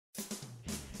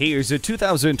Here's a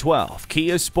 2012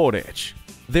 Kia Sportage.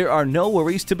 There are no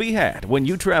worries to be had when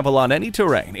you travel on any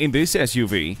terrain in this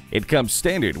SUV. It comes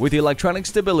standard with electronic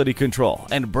stability control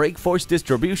and brake force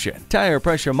distribution, tire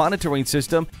pressure monitoring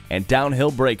system, and downhill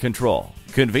brake control.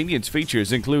 Convenience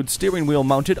features include steering wheel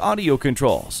mounted audio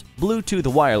controls, Bluetooth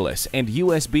wireless, and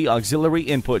USB auxiliary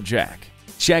input jack.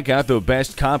 Check out the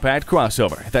best compact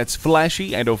crossover that's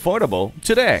flashy and affordable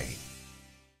today.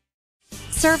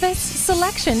 Service,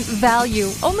 selection, value,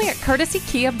 only at Courtesy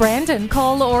Kia Brandon.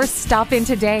 Call or stop in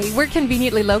today. We're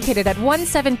conveniently located at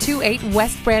 1728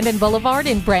 West Brandon Boulevard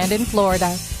in Brandon,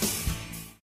 Florida.